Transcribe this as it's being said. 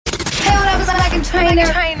Trainer.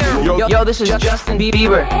 Yo, this is Justin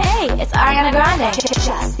Bieber. Hey, it's Ariana Grande.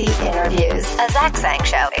 Just the Interviews, a Zach Sang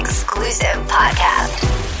Show exclusive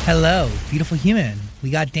podcast. Hello, beautiful human. We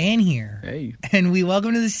got Dan here. Hey. And we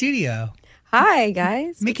welcome to the studio. Hi,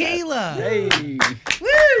 guys. Miquela. Hey.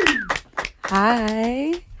 Woo!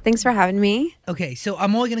 Hi. Thanks for having me. Okay, so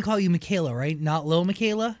I'm only going to call you Miquela, right? Not Lil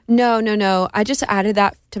Miquela? No. I just added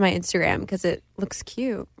that to my Instagram because it looks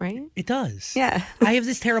cute, right? It does. Yeah. I have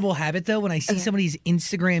this terrible habit, though. When I see somebody's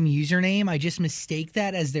Instagram username, I just mistake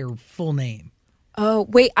that as their full name. Oh,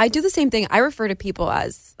 wait. I do the same thing. I refer to people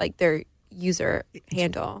as like their user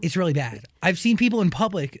handle. It's really bad. I've seen people in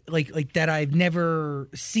public like that I've never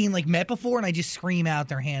seen, like met before, and I just scream out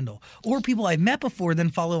their handle. Or people I've met before then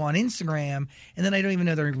follow on Instagram, and then I don't even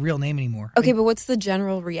know their real name anymore. Okay, but what's the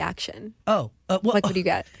general reaction? Well, Like, what do you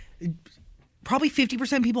get? Probably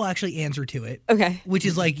 50% people actually answer to it. Okay. Which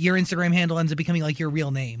is like your Instagram handle ends up becoming like your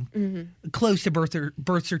real name. Close to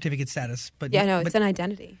birth certificate status. But Yeah, no, it's an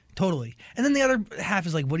identity. Totally. And then the other half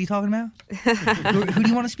is like, what are you talking about? who do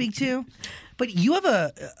you want to speak to? But you have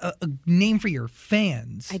a name for your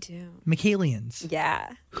fans. I do. Miquelians.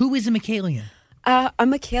 Yeah. Who is a Miquelian? A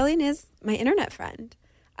Miquelian is my internet friend.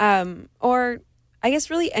 Or I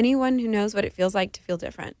guess really anyone who knows what it feels like to feel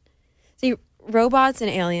different. See, robots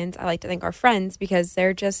and aliens, I like to think, are friends because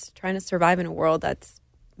they're just trying to survive in a world that's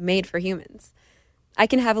made for humans. I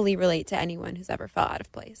can heavily relate to anyone who's ever felt out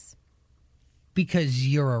of place. Because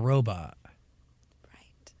you're a robot.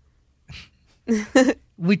 Right.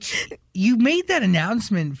 Which you made that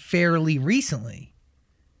announcement fairly recently,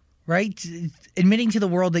 right? Admitting to the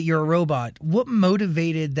world that you're a robot. What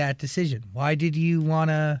motivated that decision? Why did you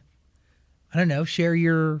want to, I don't know, share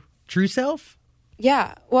your true self?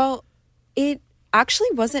 Yeah, well, it actually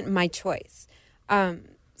wasn't my choice.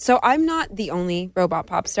 So I'm not the only robot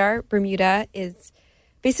pop star. Bermuda is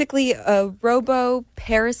basically a robo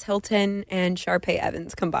Paris Hilton and Sharpay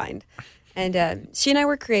Evans combined. And she and I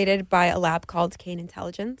were created by a lab called Kane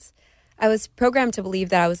Intelligence. I was programmed to believe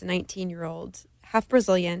that I was a 19-year-old, half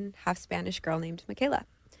Brazilian, half Spanish girl named Miquela.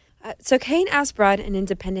 So Kane asked Brud, an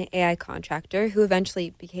independent AI contractor who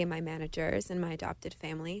eventually became my managers and my adopted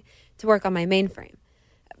family, to work on my mainframe.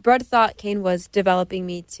 Brud thought Kane was developing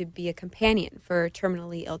me to be a companion for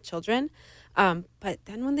terminally ill children. But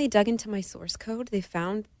then when they dug into my source code, they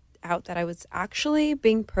found out that I was actually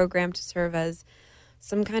being programmed to serve as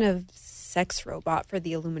some kind of sex robot for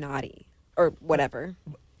the Illuminati or whatever.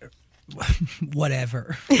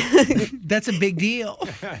 Whatever. That's a big deal.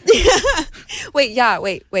 Wait.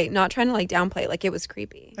 Not trying to like downplay it. Like it was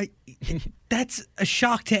creepy. That's a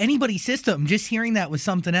shock to anybody's system. Just hearing that was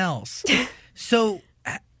something else. So,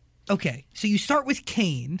 okay. So you start with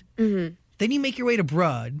Kane. Mm-hmm. Then you make your way to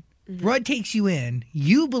Brud. Mm-hmm. Brud takes you in.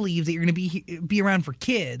 You believe that you're going to be around for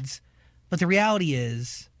kids. But the reality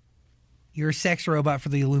is you're a sex robot for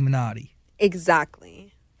the Illuminati.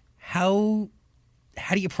 Exactly. How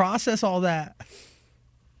do you process all that?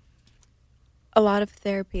 A lot of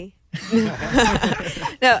therapy.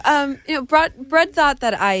 No, Brud thought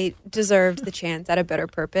that I deserved the chance at a better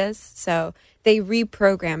purpose, so they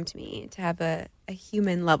reprogrammed me to have a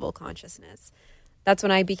human level consciousness. That's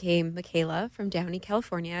when I became Miquela from Downey,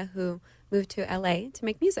 California, who moved to LA to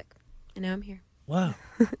make music, and now I'm here. Wow.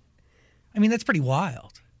 I mean, that's pretty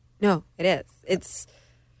wild. No, it is. It's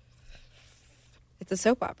a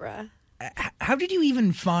soap opera. How did you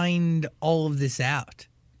even find all of this out?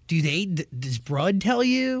 Does Brud tell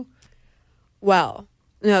you? Well,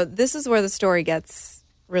 no, this is where the story gets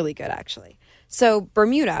really good, actually. So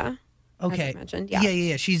Bermuda, okay, as I mentioned,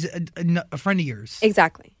 yeah. She's a friend of yours.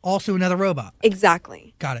 Exactly. Also another robot.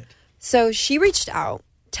 Exactly. Got it. So she reached out,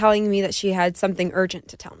 telling me that she had something urgent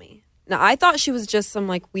to tell me. Now, I thought she was just some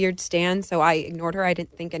like weird stan, so I ignored her. I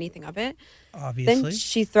didn't think anything of it. Obviously. Then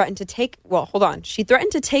she threatened to She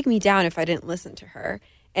threatened to take me down if I didn't listen to her.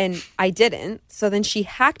 And I didn't. So then she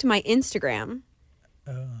hacked my Instagram,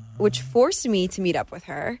 which forced me to meet up with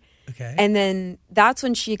her. Okay. And then that's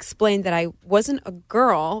when she explained that I wasn't a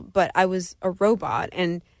girl, but I was a robot.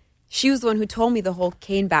 And she was the one who told me the whole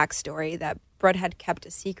Kane backstory that Brud had kept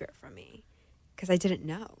a secret from me because I didn't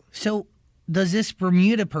know. So does this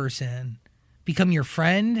Bermuda person become your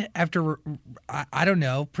friend after, I don't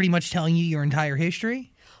know, pretty much telling you your entire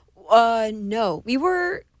history? No. We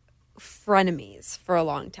were frenemies for a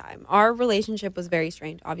long time. Our relationship was very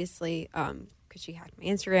strange, obviously, because she hacked my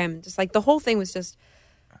Instagram. And just like the whole thing was just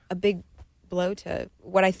a big blow to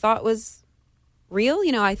what I thought was real.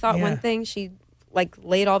 You know, I thought one thing, she like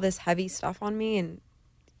laid all this heavy stuff on me, and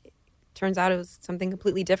it turns out it was something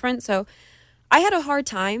completely different. So I had a hard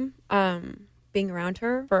time being around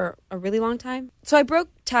her for a really long time. So I broke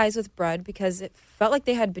ties with Brud because it felt like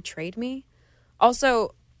they had betrayed me.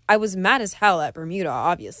 Also, I was mad as hell at Bermuda,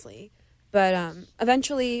 obviously. But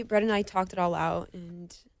eventually, Brett and I talked it all out,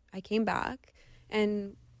 and I came back.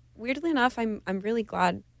 And weirdly enough, I'm really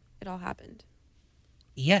glad it all happened.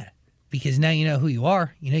 Yeah, because now you know who you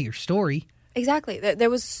are. You know your story. Exactly. There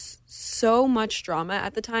was so much drama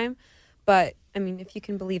at the time. But, I mean, if you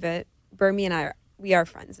can believe it, Burmy and we are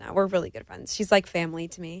friends now. We're really good friends. She's like family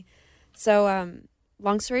to me. So,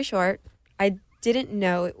 long story short, I didn't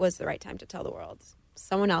know it was the right time to tell the world.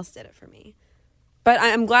 Someone else did it for me. But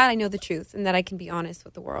I'm glad I know the truth and that I can be honest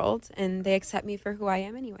with the world, and they accept me for who I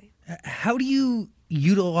am anyway. How do you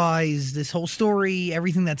utilize this whole story,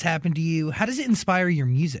 everything that's happened to you? How does it inspire your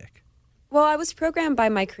music? Well, I was programmed by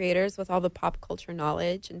my creators with all the pop culture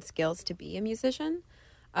knowledge and skills to be a musician.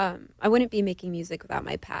 I wouldn't be making music without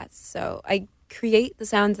my past, so I create the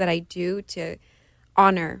sounds that I do to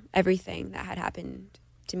honor everything that had happened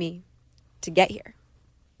to me to get here.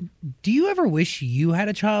 Do you ever wish you had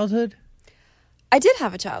a childhood? I did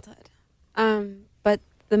have a childhood, but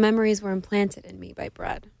the memories were implanted in me by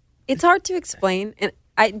Brad. It's hard to explain, and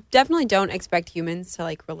I definitely don't expect humans to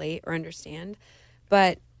like relate or understand,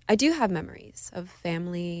 but I do have memories of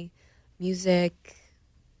family, music,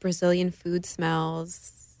 Brazilian food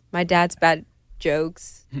smells, my dad's bad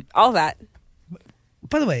jokes, all that.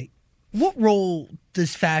 By the way, what role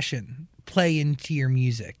does fashion play into your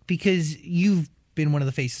music? Because you've been one of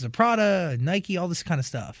the faces of Prada, Nike, all this kind of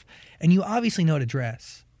stuff. And you obviously know how to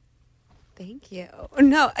dress. Thank you.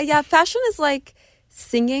 No, yeah, fashion is like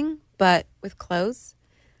singing, but with clothes.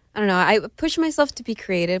 I don't know. I push myself to be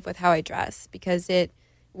creative with how I dress because it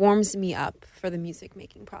warms me up for the music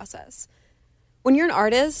making process. When you're an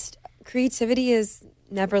artist, creativity is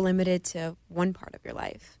never limited to one part of your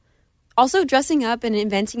life. Also, dressing up and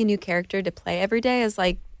inventing a new character to play every day is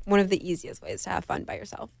like one of the easiest ways to have fun by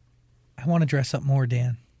yourself. I want to dress up more,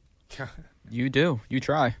 Dan. You do. You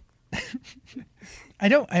try. I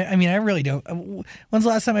don't. I mean, I really don't. When's the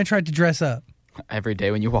last time I tried to dress up? Every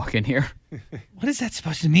day when you walk in here. What is that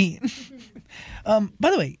supposed to mean?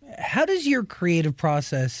 By the way, how does your creative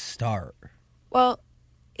process start? Well,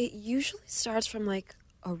 it usually starts from like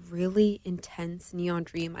a really intense neon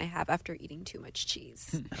dream I have after eating too much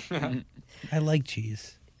cheese. I like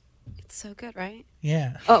cheese. It's so good, right?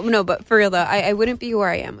 Yeah. Oh, no, but for real though, I wouldn't be where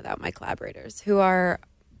I am without my collaborators, who are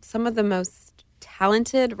some of the most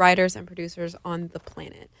talented writers and producers on the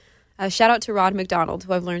planet. Shout out to Rod McDonald,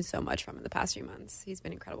 who I've learned so much from in the past few months. He's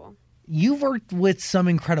been incredible. You've worked with some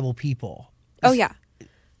incredible people. Oh, yeah.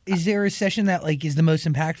 Is there a session that like is the most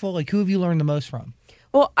impactful? Like, who have you learned the most from?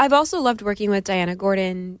 Well, I've also loved working with Diana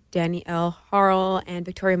Gordon, Danny L. Harrell, and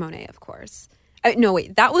Victoria Monet, of course. No,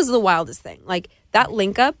 wait, that was the wildest thing. Like, that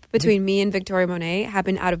link up between me and Victoria Monet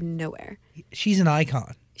happened out of nowhere. She's an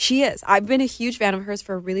icon. She is. I've been a huge fan of hers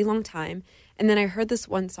for a really long time. And then I heard this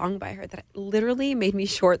one song by her that literally made me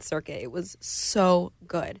short circuit. It was so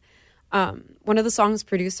good. One of the song's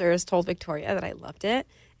producers told Victoria that I loved it.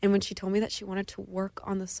 And when she told me that she wanted to work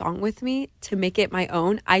on the song with me to make it my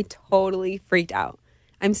own, I totally freaked out.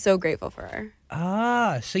 I'm so grateful for her.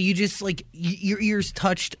 Ah, so you just like your ears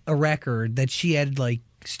touched a record that she had like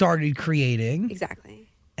started creating.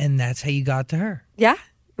 Exactly. And that's how you got to her. Yeah.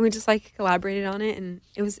 And we just like collaborated on it and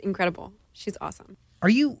it was incredible. She's awesome.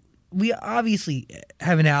 We obviously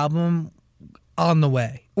have an album on the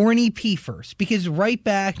way or an EP first because Right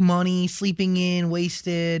Back, Money, Sleeping In,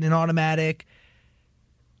 Wasted, and Automatic,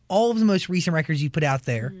 all of the most recent records you put out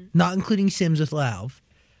there, not including Sims with Lauv.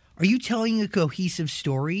 Are you telling a cohesive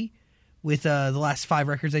story with the last 5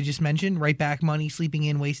 records I just mentioned? Right Back, Money, Sleeping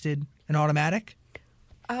In, Wasted, and Automatic?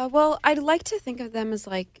 Well, I'd like to think of them as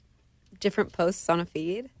like different posts on a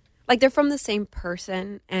feed. Like they're from the same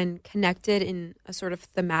person and connected in a sort of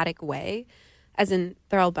thematic way, as in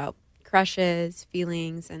they're all about crushes,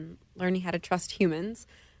 feelings, and learning how to trust humans.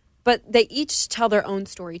 But they each tell their own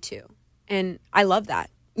story too. And I love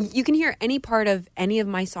that. You can hear any part of any of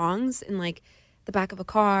my songs in like the back of a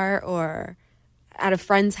car or at a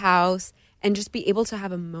friend's house and just be able to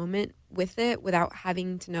have a moment with it without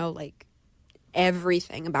having to know like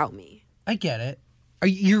everything about me. I get it.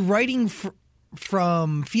 You're writing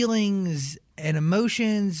from feelings and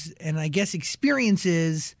emotions and I guess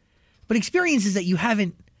experiences, but experiences that you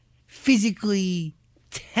haven't physically,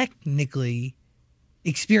 technically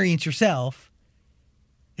experienced yourself.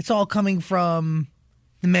 It's all coming from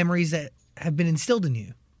the memories that have been instilled in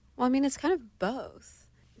you. Well, I mean, it's kind of both.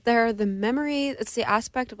 They're the memories, it's the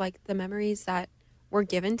aspect of like the memories that were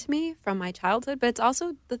given to me from my childhood, but it's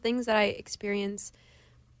also the things that I experience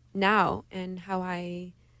now and how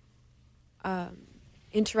I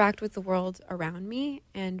interact with the world around me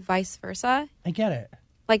and vice versa. I get it.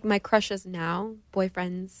 Like my crushes now,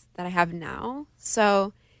 boyfriends that I have now.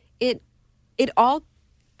 So it all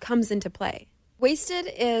comes into play.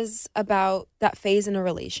 Wasted is about that phase in a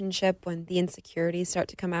relationship when the insecurities start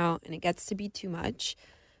to come out and it gets to be too much.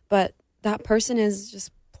 But that person is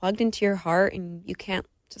just plugged into your heart and you can't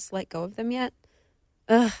just let go of them yet.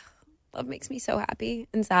 Ugh, love makes me so happy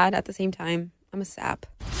and sad at the same time. I'm a sap.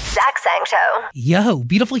 Zach Sang Show. Yo,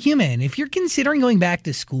 beautiful human. If you're considering going back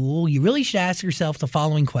to school, you really should ask yourself the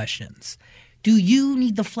following questions. Do you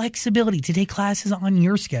need the flexibility to take classes on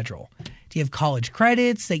your schedule? Do you have college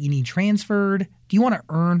credits that you need transferred? Do you want to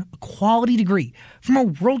earn a quality degree from a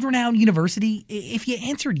world-renowned university? If you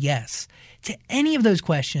answered yes to any of those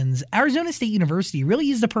questions, Arizona State University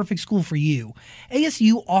really is the perfect school for you.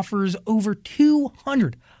 ASU offers over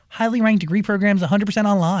 200 highly ranked degree programs 100%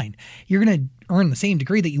 online. You're going to earn the same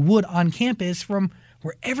degree that you would on campus from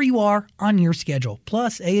wherever you are on your schedule.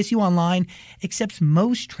 Plus, ASU Online accepts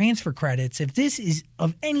most transfer credits. If this is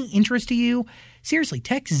of any interest to you, seriously,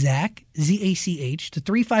 text Zach, Z-A-C-H, to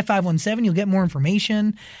 35517. You'll get more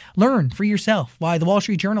information. Learn for yourself why the Wall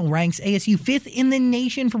Street Journal ranks ASU 5th in the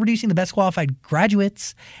nation for producing the best qualified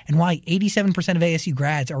graduates and why 87% of ASU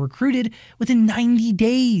grads are recruited within 90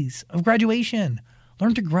 days of graduation.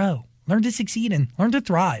 Learn to grow, learn to succeed, and learn to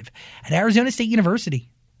thrive at Arizona State University.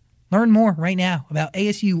 Learn more right now about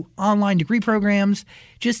ASU online degree programs.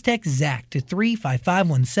 Just text Zach to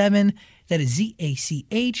 35517. That is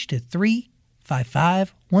Z-A-C-H to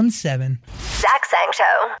 35517. Zach Sang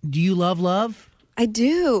Show. Do you love love? I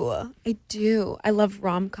do. I love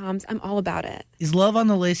rom-coms. I'm all about it. Is love on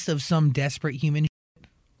the list of some desperate human shit,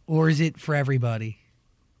 or is it for everybody?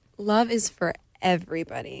 Love is for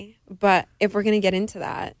everybody. But if we're going to get into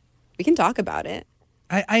that, we can talk about it.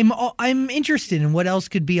 I'm interested in what else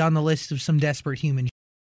could be on the list of some desperate human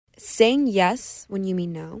shit. Saying yes when you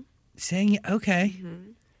mean no. Saying, okay.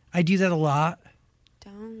 Mm-hmm. I do that a lot.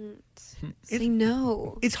 Don't. Say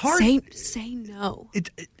no. It's hard. Say no.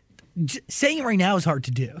 Saying it right now is hard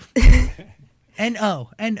to do. N-O.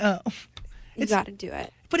 You got to do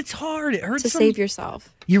it. But it's hard. It hurts to save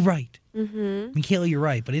yourself. You're right. Mm-hmm. Miquela, you're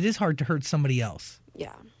right. But it is hard to hurt somebody else.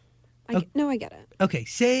 Yeah. I get it. Okay.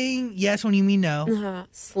 Saying yes when you mean no. Uh-huh.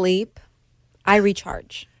 Sleep. I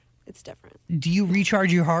recharge. It's different. Do you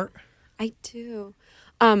recharge your heart? I do.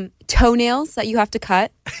 Toenails that you have to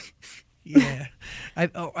cut. Yeah.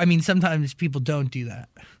 I mean, sometimes people don't do that.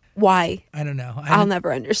 Why? I don't know. I'll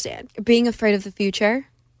never understand. Being afraid of the future.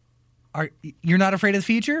 You're not afraid of the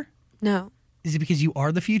future? No. Is it because you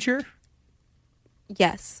are the future?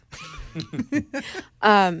 Yes.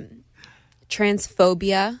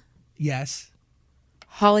 Transphobia. Yes.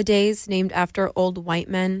 Holidays named after old white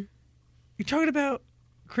men. You're talking about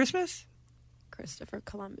Christmas? Christopher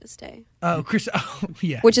Columbus Day. Oh,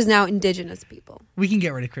 yeah. Which is now Indigenous people. We can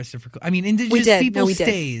get rid of Christopher. I mean, Indigenous people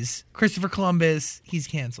stays. Did. Christopher Columbus, he's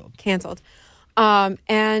canceled.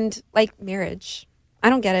 And like marriage. I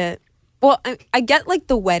don't get it. Well, I get like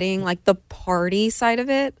the wedding, like the party side of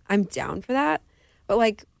it. I'm down for that. But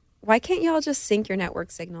like, why can't y'all just sync your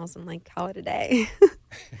network signals and like call it a day?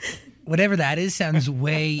 Whatever that is sounds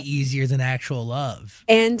way easier than actual love.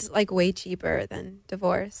 And like way cheaper than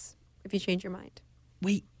divorce if you change your mind.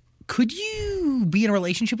 Wait, could you be in a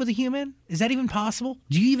relationship with a human? Is that even possible?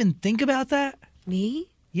 Do you even think about that? Me?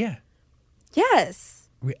 Yeah. Yes.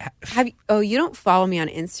 You don't follow me on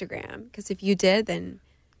Instagram because if you did, then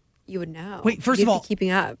you would know. Wait, first of all,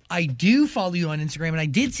 keeping up. I do follow you on Instagram, and I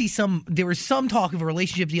did see there was some talk of a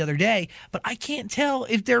relationship the other day, but I can't tell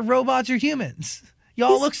if they're robots or humans.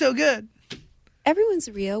 Y'all look so good. Everyone's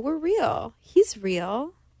real. We're real. He's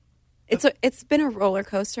real. It's been a roller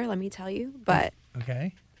coaster, let me tell you, but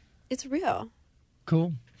okay, it's real.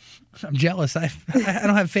 Cool. I'm jealous. I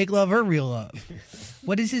don't have fake love or real love.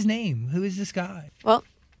 What is his name? Who is this guy? Well,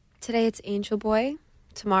 today it's Angel Boy.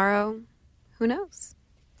 Tomorrow, who knows?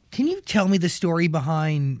 Can you tell me the story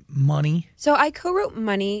behind Money? So I co-wrote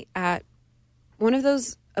Money at one of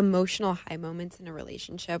those emotional high moments in a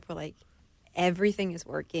relationship where like everything is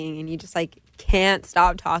working and you just like can't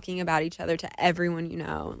stop talking about each other to everyone you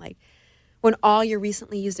know. Like when all your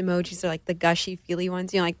recently used emojis are like the gushy, feely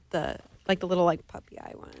ones, you know, like the little like puppy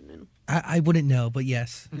eye one. And I wouldn't know, but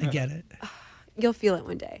yes, I get it. You'll feel it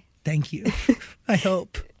one day. Thank you. I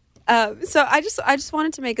hope. So I just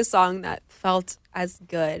wanted to make a song that felt as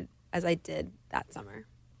good as I did that summer.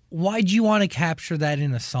 Why'd you want to capture that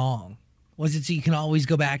in a song? Was it so you can always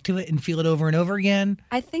go back to it and feel it over and over again?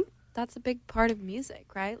 I think that's a big part of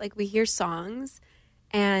music, right? Like we hear songs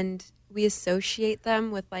and we associate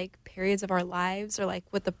them with like periods of our lives or like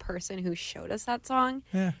with the person who showed us that song.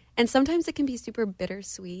 Yeah. And sometimes it can be super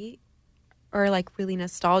bittersweet or like really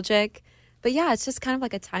nostalgic. But yeah, it's just kind of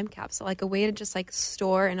like a time capsule, like a way to just like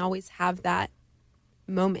store and always have that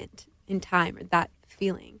moment in time or that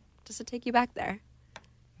feeling just to take you back there.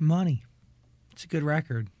 Money. It's a good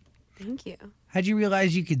record. Thank you. How'd you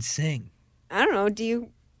realize you could sing? I don't know. Do you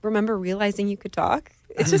remember realizing you could talk?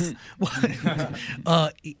 It's just,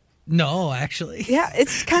 No, actually. yeah,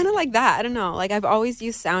 it's kind of like that. I don't know. Like I've always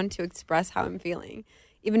used sound to express how I'm feeling,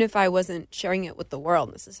 even if I wasn't sharing it with the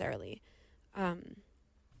world necessarily.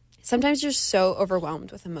 Sometimes you're so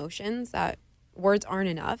overwhelmed with emotions that words aren't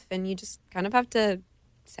enough and you just kind of have to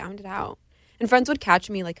sound it out. And friends would catch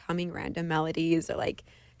me like humming random melodies or like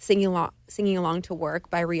singing along to Work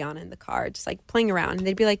by Rihanna in the car, just like playing around. And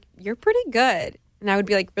they'd be like, "You're pretty good." And I would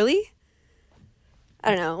be like, "Really?" I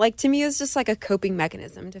don't know. Like to me, it's just like a coping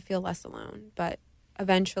mechanism to feel less alone. But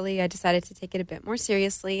eventually I decided to take it a bit more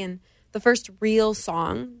seriously. And the first real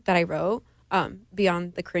song that I wrote,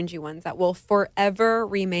 beyond the cringy ones that will forever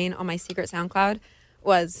remain on my secret SoundCloud,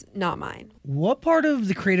 was Not Mine. What part of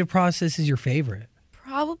the creative process is your favorite?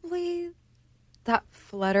 Probably that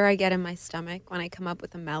flutter I get in my stomach when I come up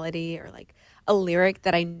with a melody or like a lyric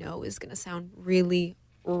that I know is going to sound really,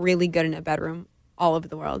 really good in a bedroom all over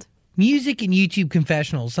the world. Music and YouTube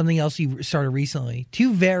confessionals, something else you started recently.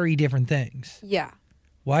 Two very different things. Yeah.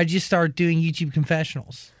 Why'd you start doing YouTube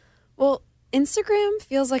confessionals? Well, Instagram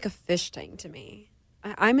feels like a fish tank to me.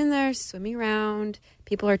 I'm in there swimming around.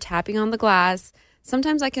 People are tapping on the glass.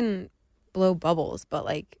 Sometimes I can blow bubbles, but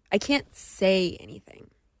like I can't say anything,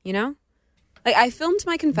 you know? Like I filmed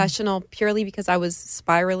my confessional purely because I was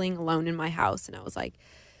spiraling alone in my house and I was like,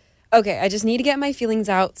 okay, I just need to get my feelings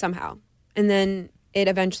out somehow. And then it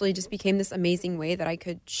eventually just became this amazing way that I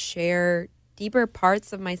could share deeper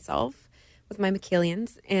parts of myself with my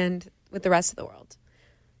Miquelians and with the rest of the world.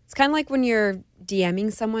 It's kind of like when you're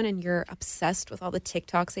DMing someone and you're obsessed with all the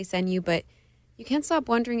TikToks they send you, but you can't stop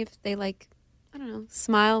wondering if they like, I don't know,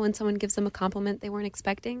 smile when someone gives them a compliment they weren't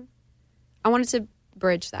expecting. I wanted to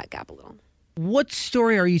bridge that gap a little. What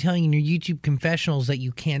story are you telling in your YouTube confessionals that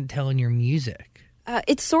you can't tell in your music?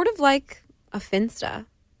 It's sort of like a Finsta.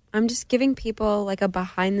 I'm just giving people like a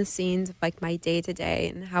behind the scenes of like my day to day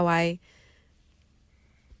and how I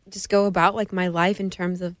just go about like my life in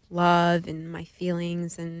terms of love and my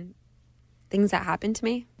feelings and things that happen to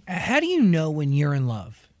me. How do you know when you're in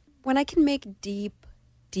love? When I can make deep,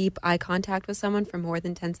 deep eye contact with someone for more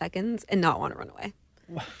than 10 seconds and not want to run away.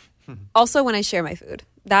 Also, when I share my food,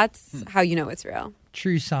 that's how you know it's real.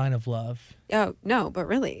 True sign of love. Oh, no, but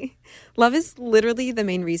really. Love is literally the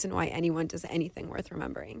main reason why anyone does anything worth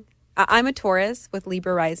remembering. I'm a Taurus with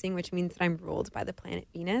Libra rising, which means that I'm ruled by the planet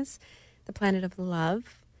Venus, the planet of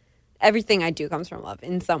love. Everything I do comes from love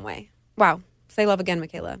in some way. Wow. Say love again,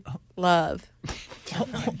 Miquela. Love.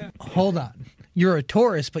 Hold on. You're a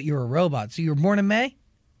Taurus, but you're a robot. So you were born in May?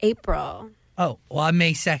 April. Oh, well, I'm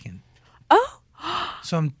May 2nd. Oh,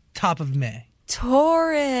 So I'm top of May.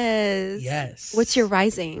 Taurus. Yes. What's your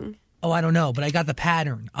rising? Oh, I don't know, but I got the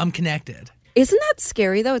pattern. I'm connected. Isn't that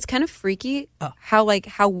scary, though? It's kind of freaky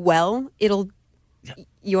how well it'll...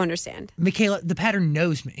 You understand. Miquela, the pattern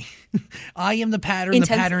knows me. I am the pattern.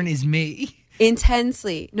 Intensely. The pattern is me.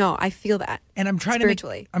 Intensely. No, I feel that. And I'm trying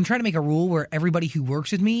spiritually. I'm trying to make a rule where everybody who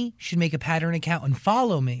works with me should make a pattern account and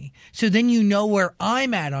follow me. So then you know where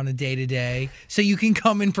I'm at on a day-to-day, so you can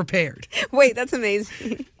come in prepared. Wait, that's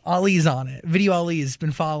amazing. Ali's on it. Video Ali has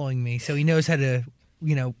been following me, so he knows how to,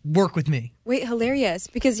 work with me. Wait, hilarious.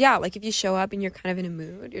 Because, yeah, like if you show up and you're kind of in a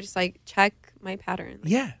mood, you're just like, check my pattern.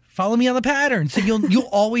 Like, Yeah, follow me on the pattern, so you'll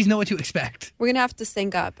always know what to expect. we're going to have to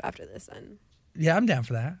sync up after this and Yeah, I'm down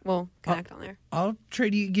for that. we'll connect on there. I'll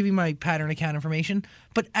give you my pattern account information.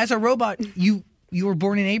 But as a robot, you were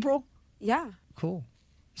born in April? Yeah. Cool.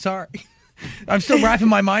 Sorry. I'm still wrapping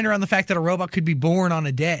my mind around the fact that a robot could be born on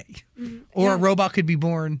a day. Or a robot could be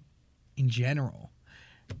born in general.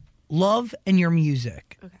 Love and your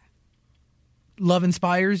music. Okay. Love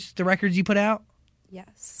inspires the records you put out?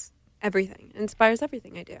 Yes. Everything. It inspires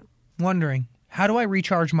everything I do. Wondering, how do I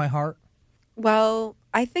recharge my heart? Well,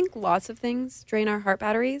 I think lots of things drain our heart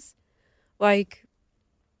batteries. Like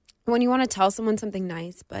when you want to tell someone something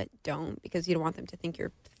nice but don't because you don't want them to think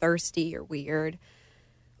you're thirsty or weird.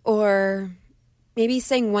 Or maybe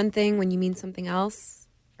saying one thing when you mean something else.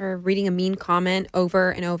 Or reading a mean comment over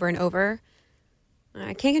and over and over.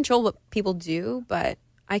 I can't control what people do, but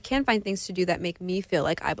I can find things to do that make me feel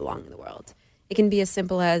like I belong in the world. It can be as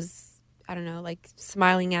simple as, I don't know, like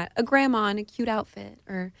smiling at a grandma in a cute outfit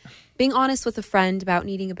or being honest with a friend about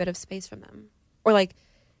needing a bit of space from them. Or like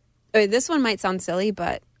This one might sound silly,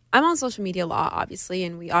 but I'm on social media a lot, obviously,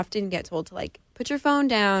 and we often get told to like put your phone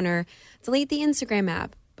down or delete the Instagram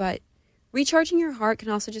app. But recharging your heart can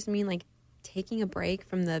also just mean like taking a break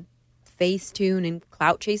from the Facetune and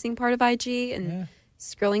clout chasing part of IG and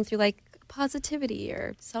scrolling through like positivity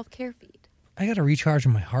or self-care feed. I got to recharge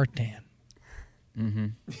my heart, Dan.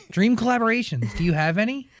 Dream collaborations. Do you have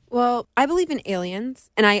any? Well, I believe in aliens,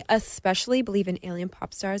 and I especially believe in alien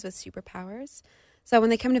pop stars with superpowers. So when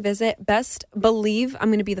they come to visit, best believe I'm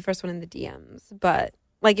going to be the first one in the DMs. But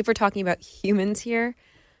like if we're talking about humans here,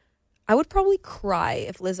 I would probably cry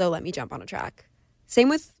if Lizzo let me jump on a track. Same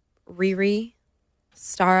with Riri,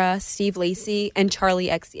 Stara, Steve Lacy, and Charlie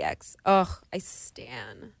XCX. Ugh, I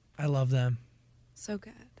stan. I love them. So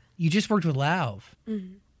good. You just worked with Lauv.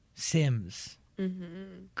 Sims.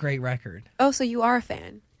 Great record. Oh, so you are a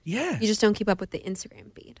fan. Yeah. You just don't keep up with the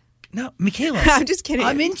Instagram feed. No, Miquela. I'm just kidding.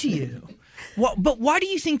 I'm into you. But why do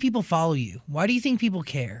you think people follow you? Why do you think people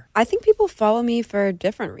care? I think people follow me for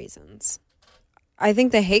different reasons. I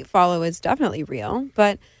think the hate follow is definitely real,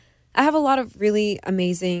 but I have a lot of really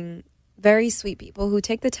amazing, very sweet people who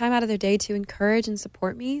take the time out of their day to encourage and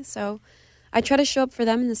support me. So I try to show up for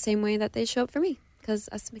them in the same way that they show up for me, because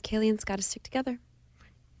us Miquelians got to stick together.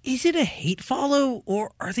 Is it a hate follow,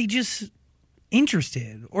 or are they just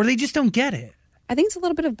interested, or they just don't get it? I think it's a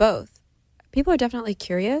little bit of both. People are definitely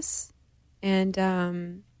curious, and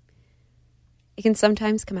it can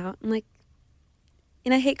sometimes come out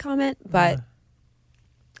in a hate comment, but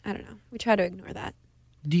I don't know. We try to ignore that.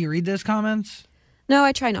 Do you read those comments? No,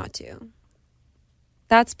 I try not to.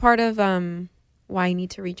 That's part of why I need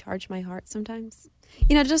to recharge my heart sometimes.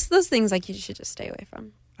 You know, just those things like you should just stay away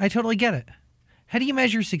from. I totally get it. How do you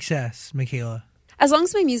measure success, Miquela? As long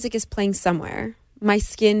as my music is playing somewhere, my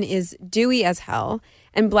skin is dewy as hell,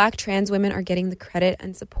 and Black trans women are getting the credit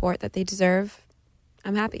and support that they deserve,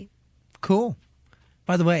 I'm happy. Cool.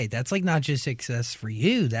 By the way, that's like not just success for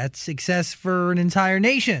you. That's success for an entire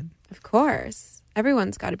nation. Of course.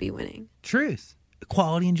 Everyone's got to be winning. Truth.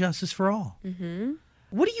 Equality and justice for all.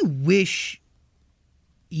 What do you wish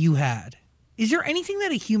you had? Is there anything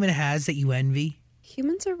that a human has that you envy?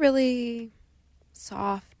 Humans are really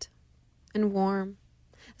soft and warm,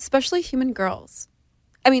 especially human girls.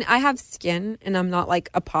 I mean, I have skin and I'm not like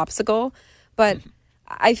a popsicle, but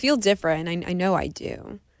I feel different. I know I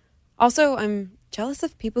do. Also, I'm jealous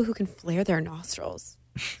of people who can flare their nostrils.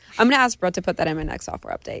 I'm going to ask Brett to put that in my next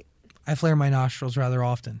software update. I flare my nostrils rather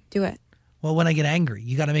often. Do it. Well, when I get angry,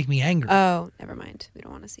 you got to make me angry. Oh, never mind. We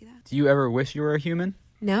don't want to see that. Do you ever wish you were a human?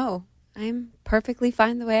 No, I'm perfectly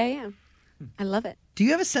fine the way I am. I love it. Do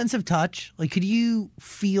you have a sense of touch? Like, could you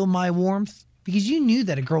feel my warmth? Because you knew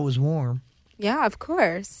that a girl was warm. Yeah, of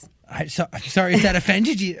course. I'm sorry if that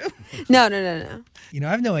offended you. No. You know,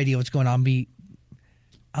 I have no idea what's going on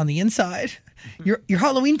on the inside. Your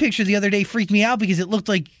Halloween picture the other day freaked me out because it looked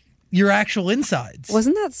like your actual insides.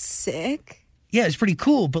 Wasn't that sick? Yeah, it's pretty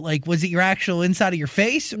cool. But like, was it your actual inside of your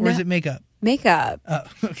face, or is it makeup? Makeup. Oh,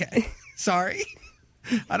 okay. Sorry.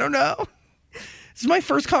 I don't know. This is my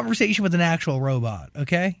first conversation with an actual robot,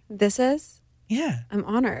 okay? This is? Yeah. I'm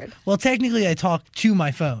honored. Well, technically, I talk to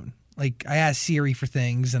my phone. Like, I ask Siri for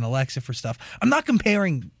things and Alexa for stuff. I'm not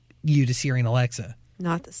comparing you to Siri and Alexa.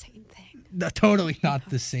 Not the same thing. No, totally not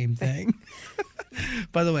the same thing.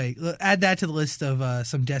 By the way, add that to the list of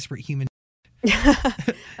some desperate human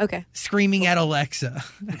Okay. screaming at Alexa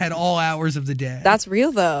at all hours of the day. That's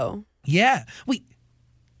real, though. Yeah. Wait,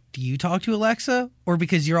 do you talk to Alexa? Or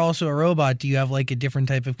because you're also a robot, do you have like a different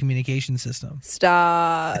type of communication system?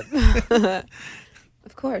 Stop.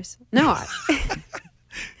 Of course. No.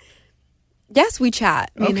 Yes, we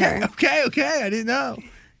chat. Me and her. Okay. I didn't know.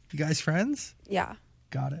 You guys friends? Yeah.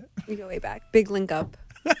 Got it. We go way back. Big link up.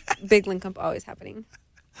 Big link up always happening.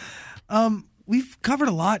 We've covered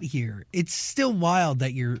a lot here. It's still wild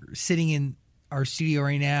that you're sitting in our studio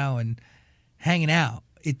right now and hanging out.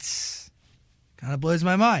 It's kind of blows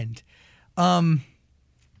my mind. What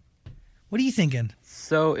are you thinking?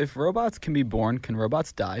 So if robots can be born, can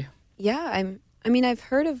robots die? Yeah, I've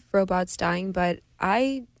heard of robots dying, but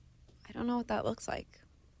I don't know what that looks like.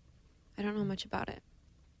 I don't know much about it.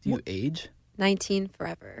 Do you age? 19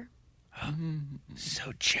 forever.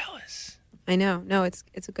 So jealous. I know. No, it's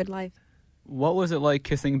a good life. What was it like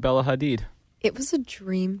kissing Bella Hadid? It was a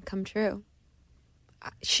dream come true.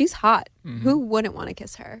 She's hot. Who wouldn't want to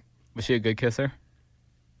kiss her? Was she a good kisser?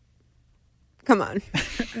 Come on.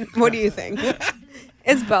 What do you think?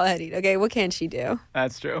 It's Bella Hadid, okay? What can she do?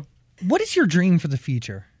 That's true. What is your dream for the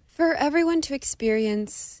future? For everyone to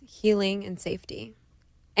experience healing and safety.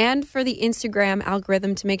 and for the Instagram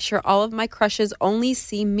algorithm to make sure all of my crushes only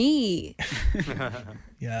see me.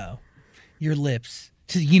 Yeah. Your lips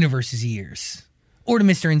to the universe's ears. Or to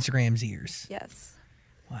Mr. Instagram's ears. Yes.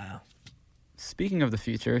 Wow. Speaking of the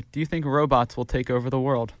future, do you think robots will take over the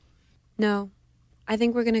world? No, I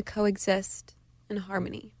think we're going to coexist in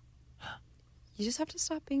harmony. You just have to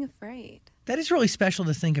stop being afraid. That is really special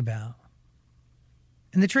to think about.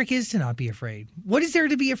 And the trick is to not be afraid. What is there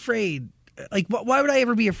to be afraid? Like, why would I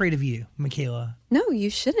ever be afraid of you, Miquela? No, you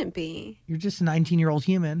shouldn't be. You're just a 19-year-old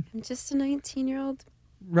human. I'm just a 19-year-old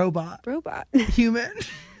Robot. Human.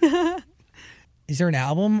 Is there an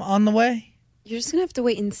album on the way? You're just going to have to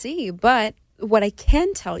wait and see. But what I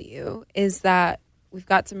can tell you is that we've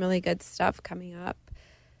got some really good stuff coming up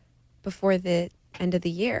before the end of the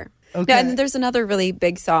year. Okay. Yeah, and there's another really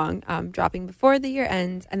big song dropping before the year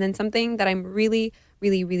ends. And then something that I'm really,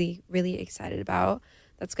 really, really, really excited about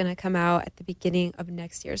that's going to come out at the beginning of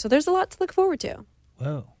next year. So there's a lot to look forward to.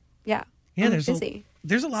 Whoa. Yeah. Yeah, I'm there's busy.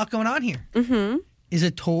 There's a lot going on here. Mm-hmm. Is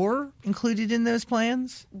a tour included in those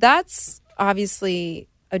plans? That's obviously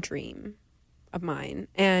a dream of mine.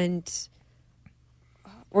 And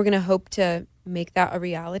we're going to hope to make that a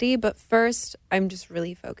reality. But first, I'm just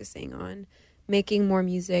really focusing on making more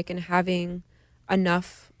music and having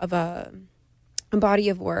enough of a body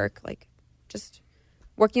of work, like just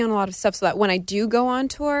working on a lot of stuff so that when I do go on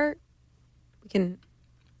tour, we can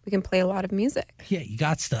play a lot of music. Yeah, you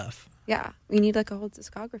got stuff. Yeah, we need like a whole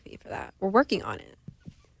discography for that. We're working on it.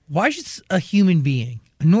 Why should a human being,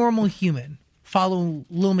 a normal human, follow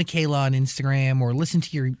Lil Miquela on Instagram or listen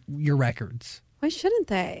to your records? Why shouldn't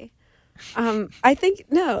they? I think,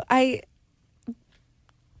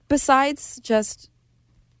 besides just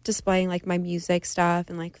displaying like my music stuff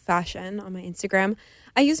and like fashion on my Instagram,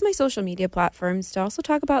 I use my social media platforms to also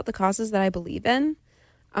talk about the causes that I believe in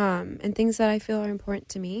and things that I feel are important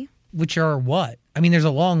to me. Which are what? I mean, there's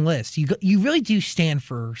a long list. You really do stand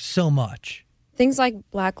for so much. Things like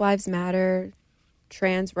Black Lives Matter,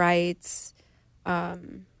 trans rights,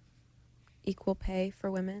 equal pay for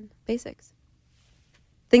women, basics.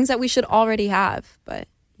 Things that we should already have, but,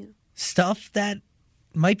 you know. Stuff that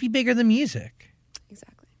might be bigger than music.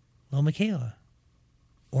 Exactly. Lil Miquela.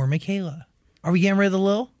 Or Miquela. Are we getting rid of the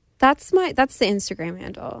Lil? That's the Instagram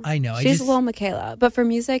handle. I know. She's Lil Miquela, but for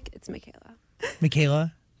music, it's Miquela.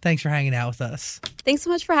 Miquela, thanks for hanging out with us. Thanks so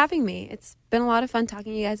much for having me. It's been a lot of fun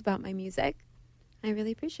talking to you guys about my music. I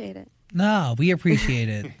really appreciate it. No, we appreciate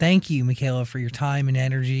it. Thank you, Miquela, for your time and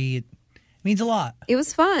energy. It means a lot. It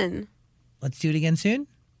was fun. Let's do it again soon.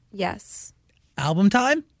 Yes. Album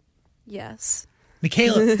time? Yes.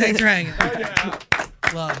 Miquela, thanks for hanging out.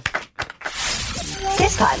 Love.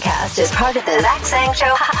 This podcast is part of the Zach Sang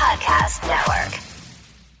Show Podcast Network.